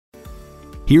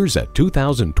Here's a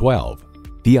 2012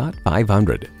 Fiat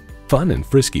 500. Fun and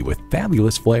frisky with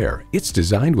fabulous flair, it's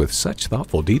designed with such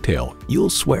thoughtful detail, you'll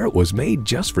swear it was made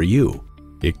just for you.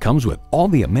 It comes with all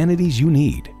the amenities you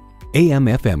need: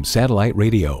 AM/FM satellite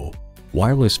radio,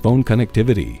 wireless phone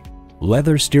connectivity,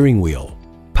 leather steering wheel,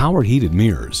 power heated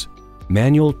mirrors,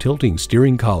 manual tilting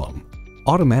steering column,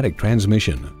 automatic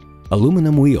transmission,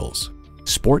 aluminum wheels,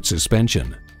 sport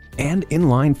suspension, and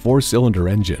inline 4-cylinder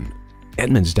engine.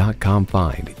 Edmunds.com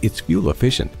find it's fuel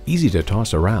efficient, easy to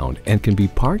toss around, and can be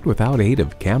parked without aid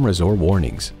of cameras or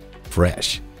warnings.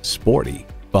 Fresh, sporty,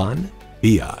 fun,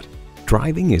 Fiat.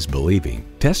 Driving is believing.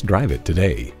 Test drive it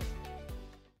today.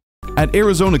 At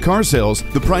Arizona Car Sales,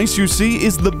 the price you see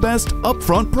is the best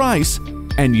upfront price,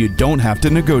 and you don't have to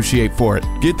negotiate for it.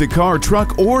 Get the car,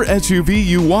 truck, or SUV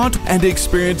you want and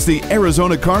experience the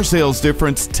Arizona Car Sales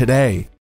difference today.